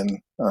that win.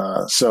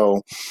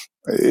 So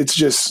it's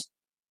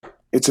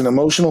an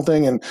emotional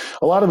thing. And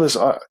a lot of us,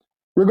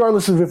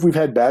 regardless of if we've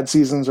had bad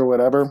seasons or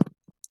whatever,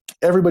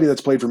 everybody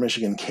that's played for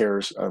Michigan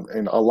cares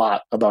and a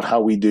lot about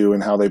how we do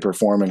and how they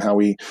perform and how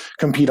we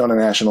compete on a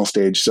national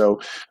stage.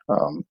 So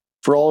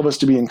for all of us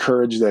to be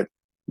encouraged that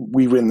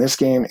we win this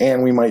game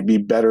and we might be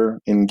better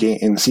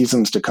in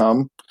seasons to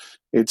come,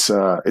 it's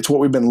what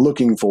we've been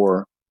looking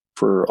for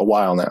a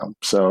while now.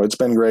 So it's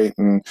been great,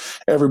 and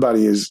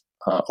everybody is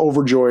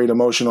overjoyed,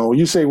 emotional.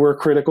 You say we're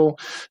critical.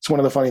 It's one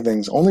of the funny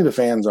things. Only the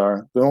fans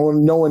are.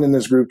 No one in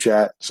this group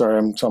chat, sorry,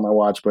 I'm on my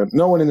watch, but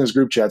no one in this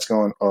group chat's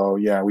going, oh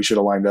yeah, we should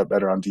have lined up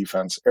better on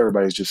defense.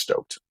 Everybody's just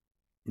stoked.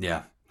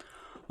 Yeah.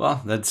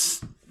 Well,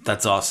 that's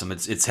awesome.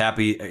 It's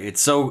happy.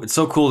 It's so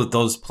cool that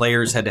those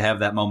players had to have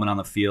that moment on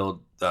the field.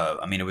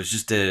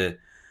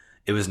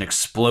 It was an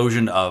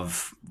explosion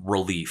of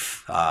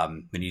relief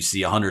when you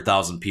see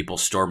 100,000 people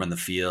storming the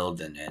field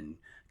and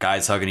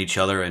guys hugging each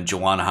other and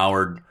Juwan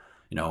Howard,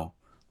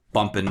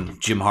 bumping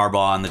Jim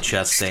Harbaugh on the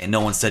chest saying, no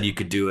one said you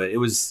could do it. It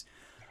was,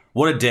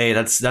 what a day.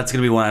 That's going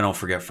to be one I don't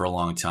forget for a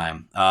long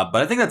time. But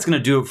I think that's going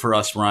to do it for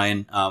us,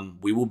 Ryan.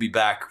 We will be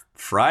back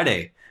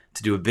Friday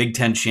to do a Big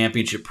Ten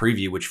championship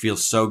preview, which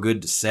feels so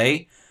good to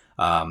say.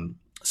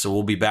 So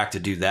we'll be back to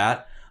do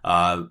that.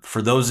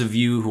 For those of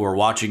you who are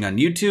watching on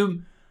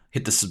YouTube,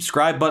 hit the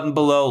subscribe button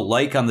below,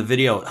 like on the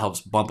video. It helps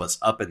bump us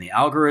up in the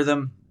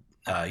algorithm.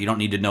 You don't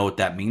need to know what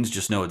that means.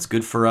 Just know it's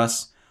good for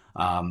us.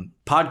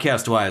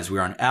 Podcast-wise,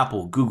 we're on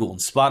Apple, Google, and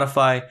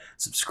Spotify.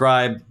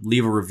 Subscribe,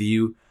 leave a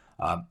review.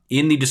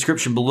 In the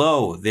description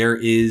below, there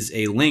is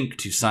a link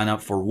to sign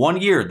up for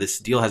 1 year. This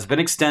deal has been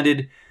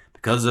extended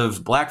because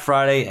of Black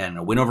Friday and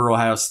a win over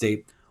Ohio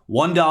State.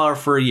 $1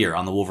 for a year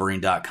on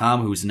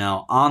thewolverine.com, who's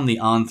now on the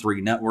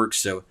On3 network.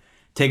 So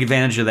take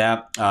advantage of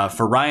that.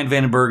 For Ryan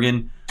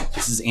Vandenbergen,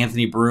 this is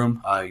Anthony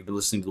Broom. You've been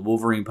listening to the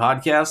Wolverine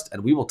Podcast,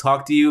 and we will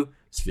talk to you,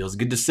 this feels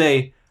good to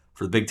say,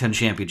 for the Big Ten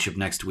Championship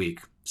next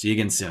week. See you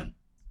again soon.